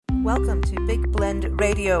Welcome to Big Blend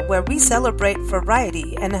Radio, where we celebrate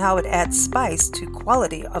variety and how it adds spice to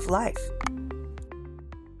quality of life.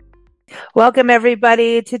 Welcome,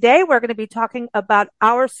 everybody. Today, we're going to be talking about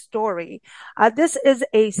Our Story. This is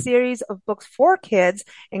a series of books for kids,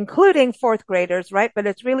 including fourth graders, right? But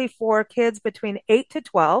it's really for kids between 8 to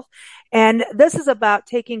 12. And this is about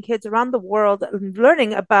taking kids around the world and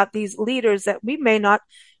learning about these leaders that we may not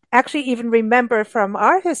actually even remember from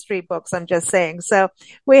our history books, I'm just saying. So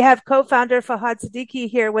we have co-founder Fahad Siddiqui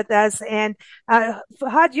here with us. And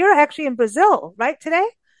Fahad, you're actually in Brazil, right, today?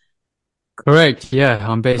 Correct. Yeah,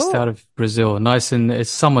 I'm based Cool. out of Brazil. Nice, and it's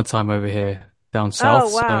summertime over here down south, Oh,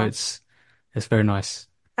 so wow. it's very nice.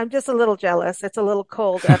 I'm just a little jealous. It's a little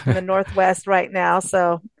cold up in the Northwest right now,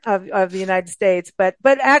 so of the United States. But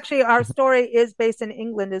actually our story is based in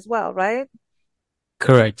England as well, right?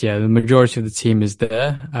 Correct. Yeah, the majority of the team is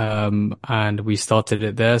there, and we started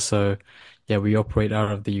it there. So yeah, we operate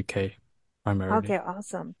out of the UK Okay, primarily.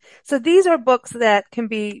 awesome. So these are books that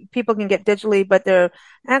people can get digitally, but they're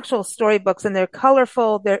actual storybooks and they're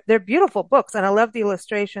colorful. They're beautiful books and I love the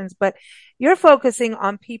illustrations, but you're focusing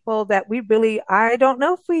on people that I don't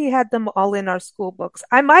know if we had them all in our school books.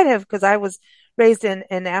 I might have because I was raised in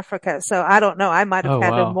Africa. So I don't know. I might have Oh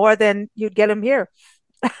had them wow, more than you'd get them here.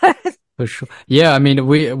 for sure. Yeah, I mean,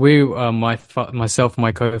 myself,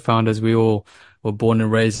 my co-founders, we all were born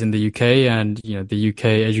and raised in the UK, and the UK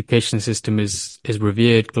education system is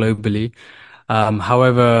revered globally.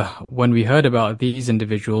 However, when we heard about these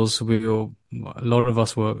individuals, a lot of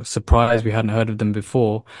us were surprised we hadn't heard of them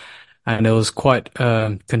before. And it was quite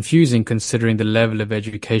confusing considering the level of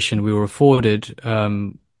education we were afforded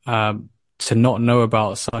to not know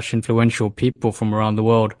about such influential people from around the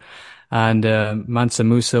world. And Mansa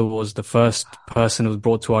Musa was the first person who was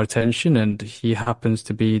brought to our attention, and he happens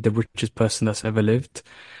to be the richest person that's ever lived.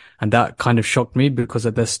 And that kind of shocked me because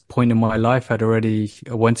at this point in my life, I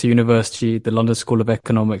went to university, the London School of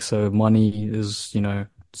Economics. So money is,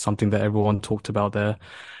 something that everyone talked about there.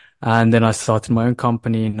 And then I started my own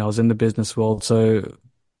company and I was in the business world. So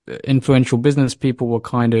influential business people were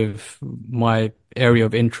kind of my area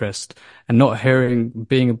of interest, and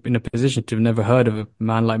being in a position to have never heard of a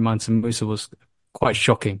man like Mansa Musa was quite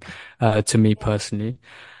shocking, to me personally.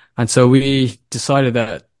 And so we decided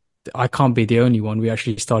that I can't be the only one. We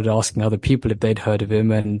actually started asking other people if they'd heard of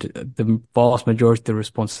him, and the vast majority of the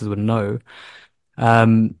responses were no.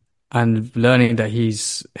 Um, and learning that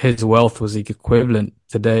his wealth was the equivalent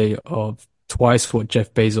today of twice what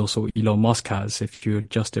Jeff Bezos or Elon Musk has, if you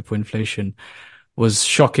adjust it for inflation, was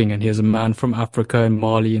shocking. And he was a man from Africa and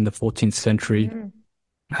Mali in the 14th century.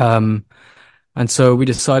 Mm. Um, and so we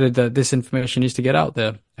decided that this information needs to get out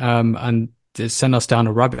there. And it sent us down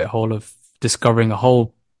a rabbit hole of discovering a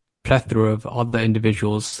whole plethora of other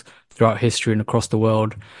individuals throughout history and across the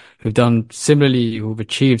world who've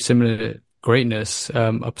achieved similar greatness.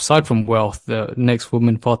 Aside from wealth, the next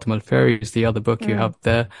woman, Fatima Al-Fari, is the other book you Mm. have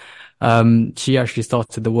there. She actually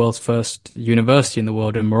started the world's first university in the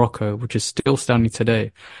world in Morocco, which is still standing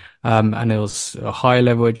today. And it was a high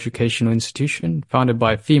level educational institution founded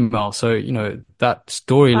by a female. So, that Wow.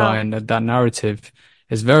 storyline, that narrative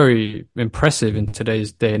is very impressive in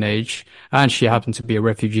today's day and age. And she happened to be a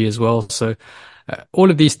refugee as well. So, all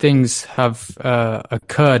of these things have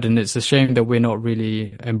occurred, and it's a shame that we're not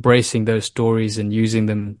really embracing those stories and using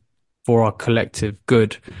them for our collective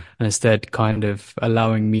good, and instead kind of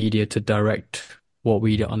allowing media to direct what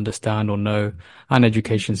we understand or know, and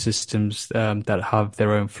education systems that have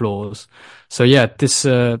their own flaws. So yeah, this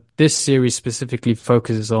series specifically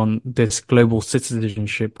focuses on this global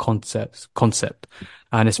citizenship concept,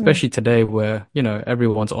 and Mm. especially today where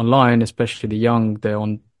everyone's online, especially the young,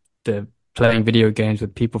 they're playing video games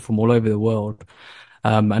with people from all over the world,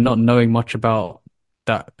 and not knowing much about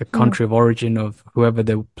the Mm. country of origin of whoever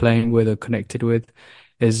they're playing with or connected with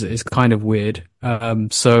is kind of weird.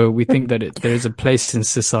 So we think that there is a place in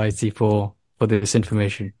society for this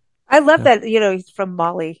information. I love Yeah. that, he's from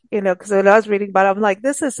Mali, because when I was reading about it, I'm like,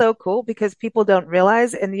 this is so cool because people don't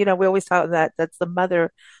realize. And, we always talk that that's the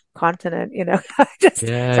mother continent, Yeah,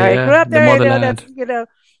 sorry, I grew yeah, up the there, motherland.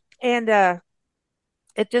 and,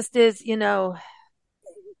 it just is, in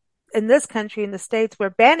this country, in the States, we're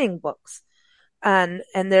banning books and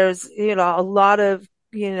there's, a lot of,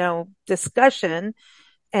 discussion.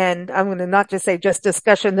 And I'm going to not just say just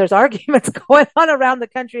discussion. There's arguments going on around the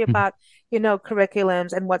country about,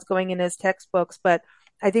 curriculums and what's going in his textbooks. But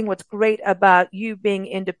I think what's great about you being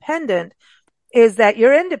independent is that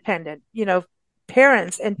you're independent.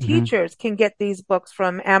 Parents and Hmm. teachers can get these books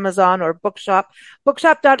from Amazon or Bookshop.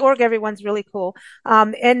 Bookshop.org, everyone's really cool.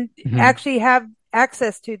 And Hmm. actually have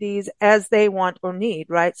access to these as they want or need,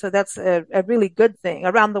 right? So that's a really good thing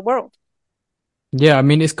around the world. Yeah, I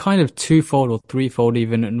mean, it's kind of twofold or threefold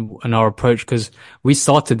even in our approach because we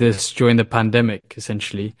started this during the pandemic,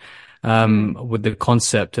 essentially, Mm, with the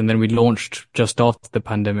concept, and then we launched just after the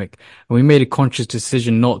pandemic. And we made a conscious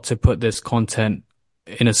decision not to put this content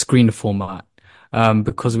in a screen format,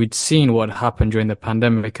 because we'd seen what happened during the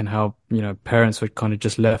pandemic and how, parents were kind of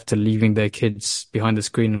just left to leaving their kids behind the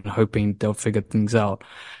screen and hoping they'll figure things out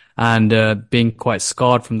and being quite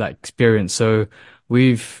scarred from that experience. So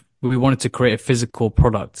we wanted to create a physical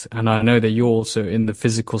product, and I know that you're also in the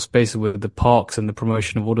physical space with the parks and the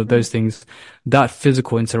promotion of all of mm, those things. That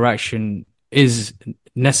physical interaction is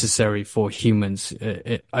necessary for humans,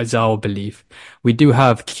 as our belief. We do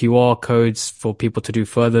have QR codes for people to do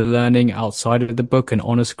further learning outside of the book and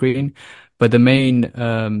on a screen. But the main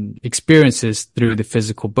experience is through the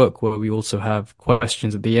physical book, where we also have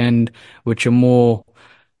questions at the end, which are more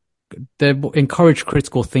they encourage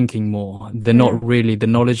critical thinking more. They're mm, not really the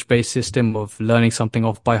knowledge-based system of learning something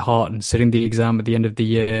off by heart and sitting the exam at the end of the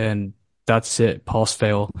year and that's it, pass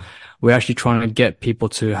fail. We're actually trying to get people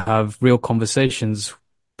to have real conversations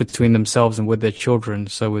between themselves and with their children.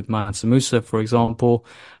 So with Mansa Musa, for example,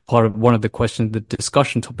 part of one of the questions, the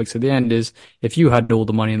discussion topics at the end is, if you had all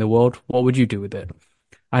the money in the world, what would you do with it?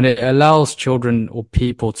 And it allows children or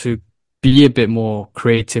people to be a bit more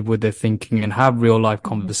creative with their thinking and have real life mm,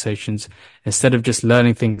 conversations instead of just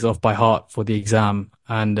learning things off by heart for the exam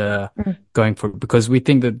and mm. going for it. Because we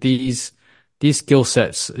think that these skill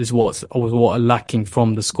sets is what are lacking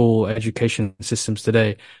from the school education systems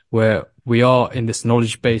today, where we are in this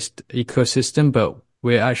knowledge-based ecosystem, but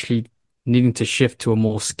we're actually needing to shift to a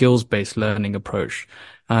more skills-based learning approach.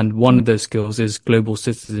 And one of those skills is global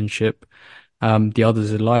citizenship. The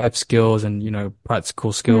others are life skills and,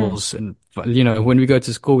 practical Mm. skills. And, when we go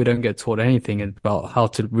to school, we don't get taught anything about how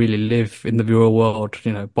to really live in the real world,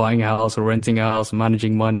 buying a house or renting a house,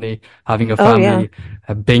 managing money, having a Oh, yeah. family,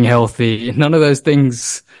 being healthy. None of those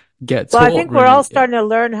things get Well, I taught think we're all really. starting to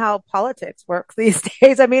learn how politics work these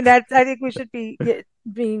days. I mean, I think we should be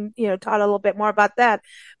being, taught a little bit more about that.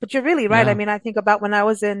 But you're really right. I Yeah. mean, I think about when I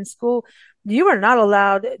was in school, you were not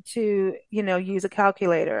allowed to, use a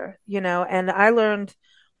calculator, and I learned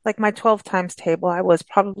like my 12 times table. I was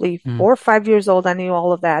probably Mm. 4 or 5 years old. I knew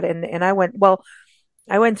all of that. And I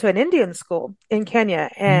went to an Indian school in Kenya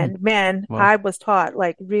Mm. and man, Well, I was taught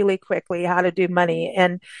like really quickly how to do money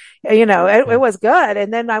and it yeah. was good.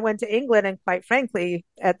 And then I went to England and quite frankly,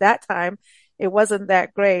 at that time, it wasn't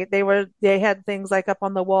that great. They had things like up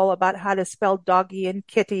on the wall about how to spell doggy and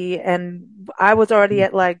kitty. And I was already Mm.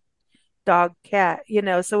 at like dog, cat,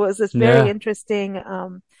 so it was this very Yeah. interesting,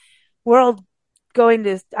 world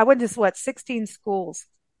I went to what, 16 schools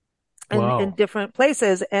in Wow. different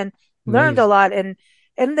places and learned a Amazing. lot.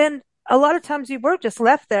 And then a lot of times you were just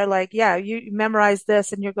left there like, yeah, you memorize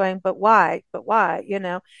this and you're going, but why? But why?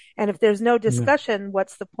 And if there's no Yeah. discussion,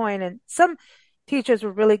 what's the point? And some teachers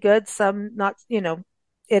were really good, some not,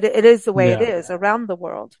 it is the way it Yeah. is around the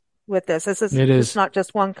world with this. It It's is. not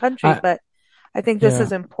just one country, I, but I think this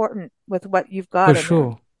is yeah, important with what you've for got in there.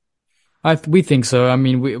 sure. We think so. I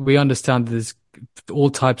mean, we understand there's all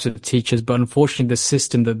types of teachers, but unfortunately, the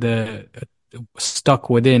system that they're stuck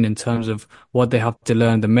within in terms of what they have to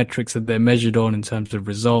learn, the metrics that they're measured on in terms of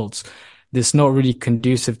results, it's not really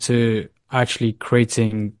conducive to actually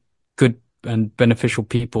creating good and beneficial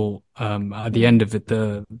people at the Mm, end of it,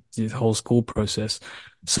 the whole school process.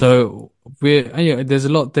 So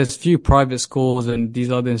there's few private schools and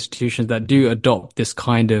these other institutions that do adopt this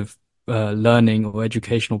kind of learning or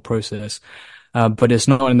educational process, but it's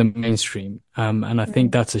not in the mainstream. And I think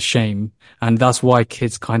mm. that's a shame. And that's why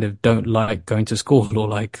kids kind of don't like going to school or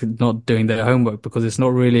like not doing their homework because it's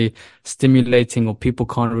not really stimulating or people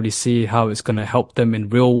can't really see how it's going to help them in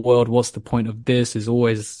real world. What's the point of this is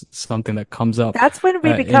always something that comes up, That's when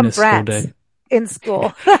we in become a school brats day. in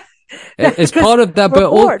school It's because part of that, we're but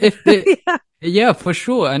all bored. if the Yeah. yeah, for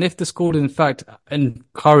sure. And if the school in fact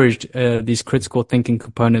encouraged these critical thinking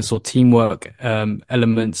components or teamwork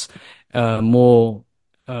elements more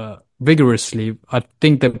vigorously, I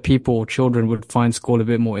think that people, children would find school a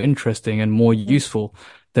bit more interesting and more Mm, useful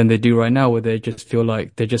than they do right now, where they just feel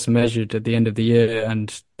like they're just measured at the end of the year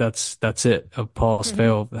and that's it, a pass mhm,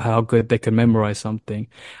 fail, how good they can memorize something.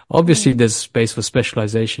 mm, Obviously, there's space for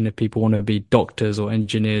specialization if people want to be doctors or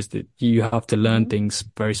engineers, that you have to learn mhm. things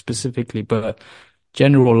very specifically, but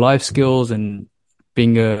general life skills and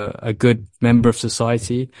being a good member of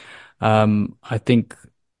society, I think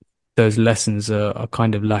those lessons are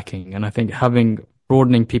kind of lacking. And I think having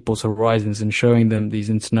broadening people's horizons and showing them these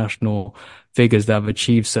international figures that have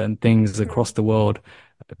achieved certain things across the world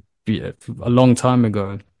a long time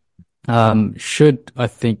ago, should, I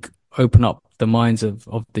think, open up the minds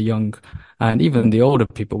of the young and even the older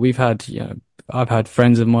people. I've had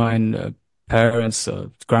friends of mine, parents,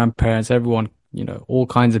 grandparents, everyone, all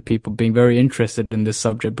kinds of people being very interested in this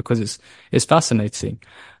subject because it's fascinating.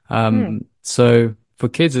 Mm. So for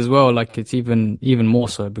kids as well, like it's even more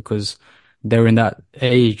so because they're in that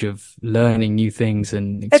age of learning new things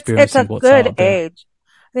and It's experiencing a what's good out there. age.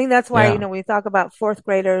 I think that's why, Yeah. we talk about fourth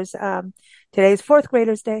graders. Today's fourth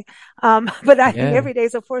graders day. But I think Yeah. every day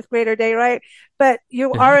is a fourth grader day, right? But you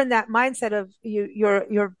Yeah. are in that mindset of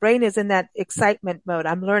your brain is in that excitement mode.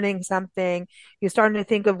 I'm learning something. You're starting to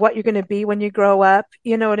think of what you're going to be when you grow up.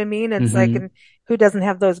 You know what I mean? It's like, Hmm. and who doesn't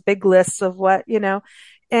have those big lists of what?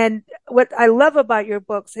 And what I love about your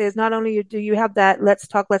books is not only do you have that, let's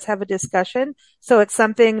talk, let's have a discussion. So it's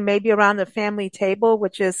something maybe around the family table,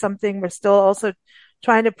 which is something we're still also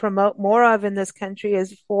trying to promote more of in this country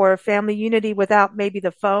is for family unity without maybe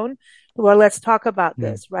the phone. Well, let's talk about Mm.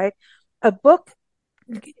 this, right? A book,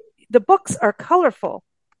 the books are colorful.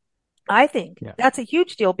 I think Yeah. that's a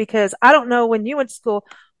huge deal because I don't know when you went to school,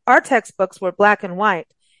 our textbooks were black and white.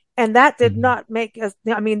 And that did Mhm. not make us,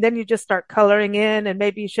 I mean, then you just start coloring in and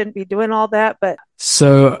maybe you shouldn't be doing all that, but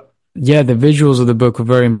So yeah, the visuals of the book are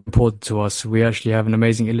very important to us. We actually have an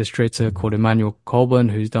amazing illustrator called Emmanuel Colburn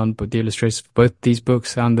who's done the illustrations for both these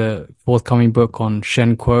books and the forthcoming book on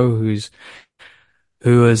Shen Kuo,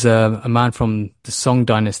 who was a man from the Song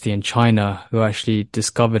Dynasty in China who actually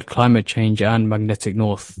discovered climate change and magnetic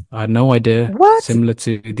north. I had no idea, what? similar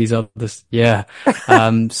to these others. Yeah.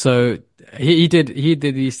 So he did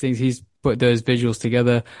these things. He's put those visuals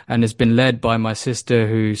together and it's been led by my sister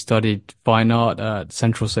who studied fine art at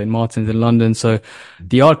Central St. Martin's in London. So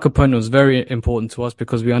the art component was very important to us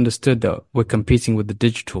because we understood that we're competing with the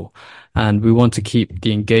digital. And we want to keep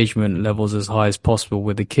the engagement levels as high as possible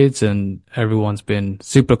with the kids, and everyone's been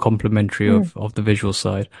super complimentary Mm, of the visual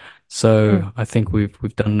side. mm. So I think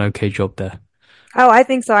we've done an okay job there. Oh, I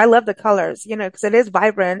think so. I love the colors, because it is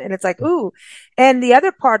vibrant and it's like, ooh. And the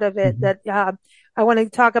other part of it Hmm. that I want to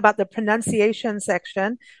talk about the pronunciation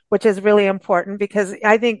section, which is really important because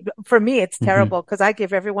I think for me it's Hmm. terrible because I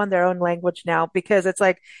give everyone their own language now because it's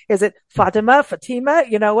like, is it Fatima, Fatima?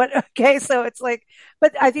 You know what? Okay. So it's like,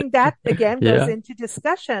 but I think that again goes Yeah. into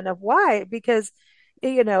discussion of why, because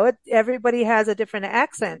everybody has a different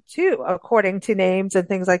accent too, according to names and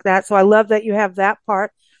things like that. So I love that you have that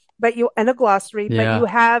part and a glossary, but you Yeah.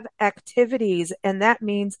 have activities and that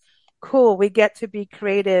means cool, we get to be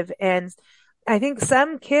creative. And I think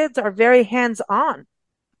some kids are very hands on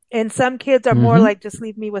and some kids are more Hmm. like, just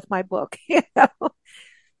leave me with my book, you know?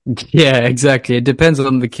 Yeah, exactly. It depends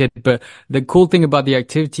on the kid, but the cool thing about the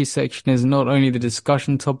activity section is not only the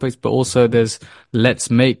discussion topics, but also there's Let's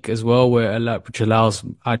Make as well, which allows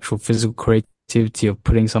actual physical creativity of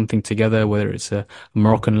putting something together, whether it's a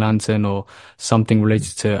Moroccan lantern or something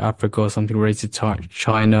related to Africa or something related to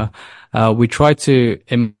China. We try to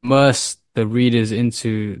immerse the readers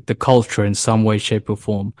into the culture in some way, shape, or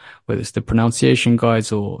form, whether it's the pronunciation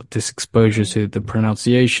guides or this exposure Mm, to the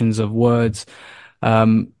pronunciations of words.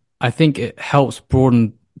 I think it helps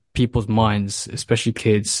broaden people's minds, especially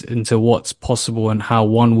kids, into what's possible and how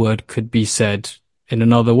one word could be said in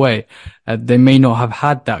another way. They may not have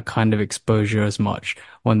had that kind of exposure as much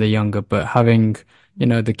when they're younger, but having,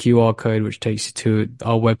 the QR code which takes you to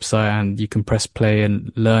our website and you can press play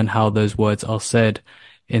and learn how those words are said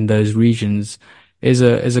in those regions is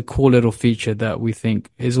a cool little feature that we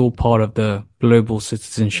think is all part of the global mm.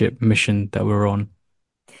 citizenship mission that we're on.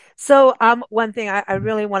 So, one thing I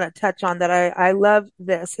really want to touch on that I love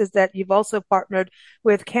this is that you've also partnered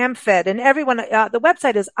with CamFed and everyone, the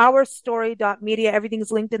website is ourstory.media.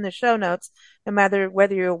 Everything's linked in the show notes, no matter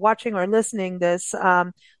whether you're watching or listening this,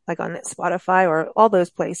 like on Spotify or all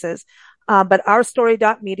those places. But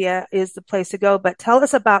ourstory.media is the place to go. But tell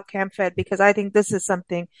us about CamFed because I think this is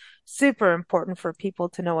something super important for people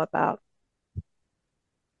to know about.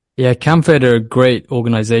 Yeah, CamFed are a great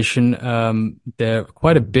organization. They're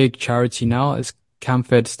quite a big charity now.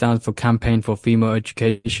 CamFed stands for Campaign for Female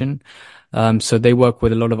Education. So they work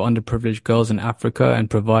with a lot of underprivileged girls in Africa and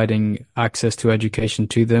providing access to education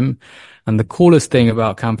to them. And the coolest thing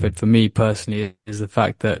about CamFed for me personally is the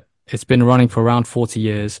fact that it's been running for around 40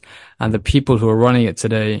 years, and the people who are running it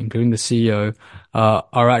today, including the CEO,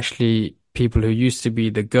 are actually people who used to be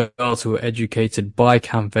the girls who were educated by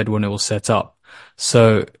CamFed when it was set up.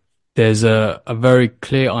 So there's a very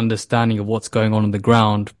clear understanding of what's going on the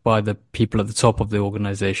ground by the people at the top of the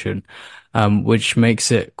organization, which makes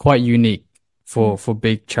it quite unique Mm, for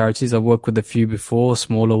big charities. I've worked with a few before,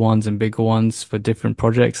 smaller ones and bigger ones for different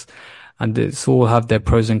projects, and it's all have their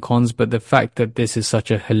pros and cons. But the fact that this is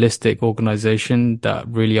such a holistic organization that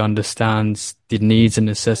really understands the needs and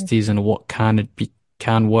mm, necessities and what can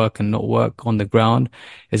work and not work on the ground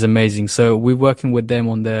is amazing. So we're working with them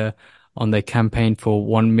on their campaign for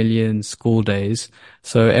 1 million school days.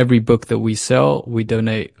 So every book that we sell, we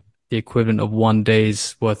donate the equivalent of 1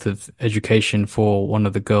 day's worth of education for one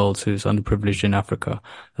of the girls who's underprivileged in Africa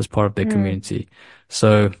as part of their mm. community.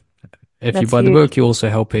 So if you That's buy the huge. book, you're also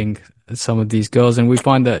helping some of these girls. And we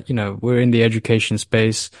find that, we're in the education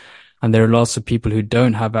space and there are lots of people who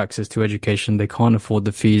don't have access to education. They can't afford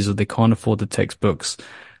the fees or they can't afford the textbooks.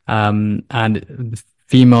 And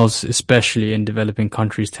females, especially in developing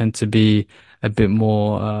countries, tend to be a bit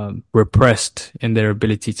more repressed in their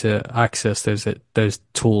ability to access those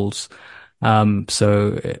tools.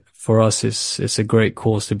 So for us, it's a great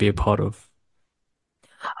cause to be a part of.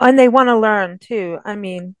 And they want to learn too. I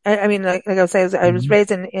mean, like I was saying, I was Mhm.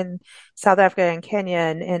 raised in South Africa and Kenya,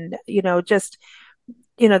 and just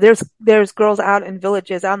there's girls out in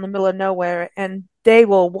villages out in the middle of nowhere, and they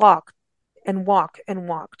will walk and walk and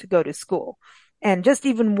walk to go to school. And just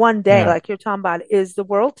even one day, Yeah, like you're talking about, is the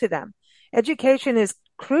world to them. Education is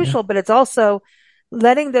yeah, crucial, but it's also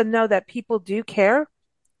letting them know that people do care,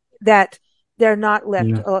 that they're not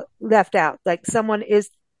yeah, left out. Like someone is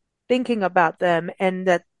thinking about them, and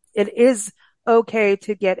that it is okay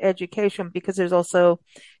to get education, because there's also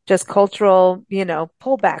just cultural,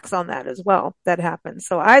 pullbacks on that as well that happens.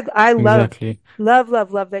 So I exactly. love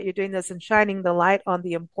that you're doing this and shining the light on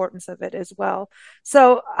the importance of it as well.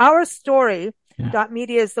 So our story Yeah. dot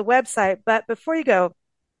media is the website, but before you go,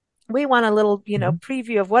 we want a little, Mhm.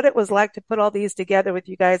 preview of what it was like to put all these together with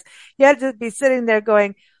you guys. You had to be sitting there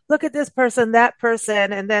going, look at this person, that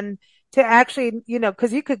person, and then to actually,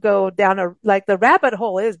 because you could go down like the rabbit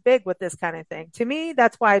hole is big with this kind of thing. To me,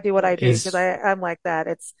 that's why I do what I do, because Is I'm like that.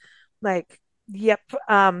 It's like, yep.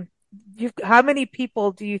 How many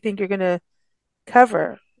people do you think you're going to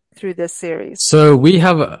cover through this series? So we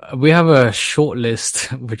have a short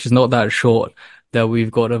list, which is not that short, that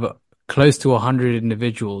we've got of close to 100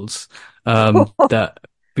 individuals that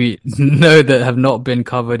we know that have not been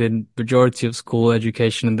covered in majority of school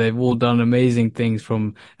education, and they've all done amazing things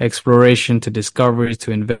from exploration to discoveries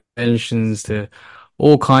to inventions to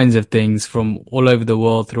all kinds of things from all over the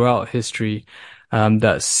world throughout history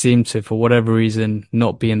that seem to, for whatever reason,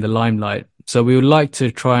 not be in the limelight. So we would like to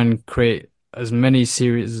try and create as many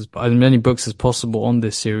books as possible on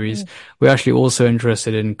this series. Mm. We're actually also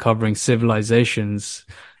interested in covering civilizations,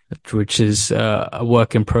 which is a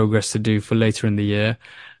work in progress to do for later in the year,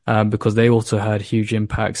 because they also had huge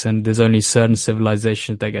impacts. And there's only certain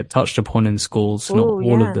civilizations that get touched upon in schools, not Oh,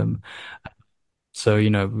 all of yeah. them. So,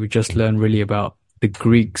 we just learn really about the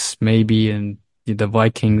Greeks, maybe, and the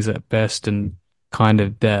Vikings at best, and kind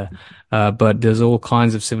of there. But there's all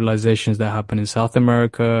kinds of civilizations that happen in South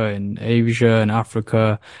America, in Asia, and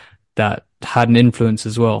Africa that had an influence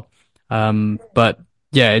as well. But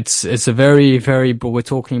yeah, it's a but we're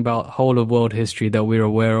talking about whole of world history that we're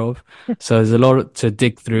aware of. So there's a lot to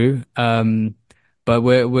dig through. But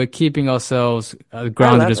we're keeping ourselves as I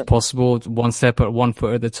grounded love as it. possible, one step at one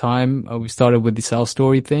foot at a time. We started with the South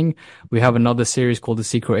Story thing. We have another series called The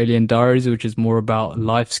Secret Alien Diaries, which is more about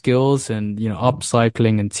life skills and,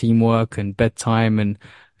 upcycling and teamwork and bedtime and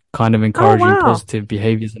kind of Oh, encouraging wow. positive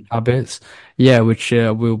behaviors and habits. Yeah, which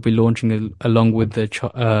we'll be launching along with the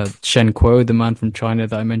Shen Kuo, the man from China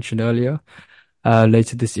that I mentioned earlier,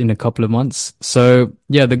 later this in a couple of months. So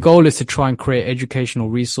yeah, the goal is to try and create educational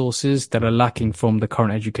resources that are lacking from the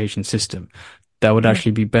current education system that would Mm.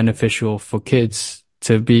 actually be beneficial for kids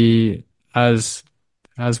to be as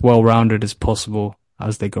as well-rounded as possible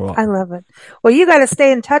as they grow I up. love it. Well, you got to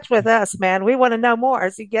stay in touch with us, man. We want to know more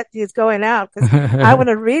as you get these going out, because I want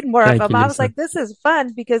to read more of Thank them. you, I was Lisa. like, this is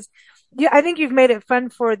fun, because I think you've made it fun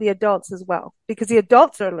for the adults as well, because the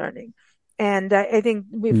adults are learning. And I think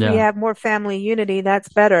if we Yeah. have more family unity, that's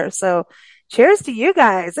better. So cheers to you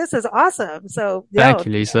guys. This is awesome. So, Thank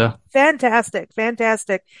you, Lisa. fantastic,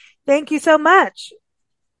 fantastic. Thank you so much.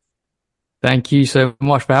 Thank you so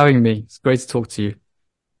much for having me. It's great to talk to you.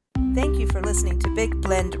 Thank you for listening to Big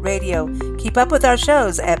Blend Radio. Keep up with our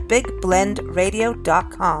shows at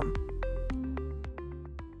bigblendradio.com.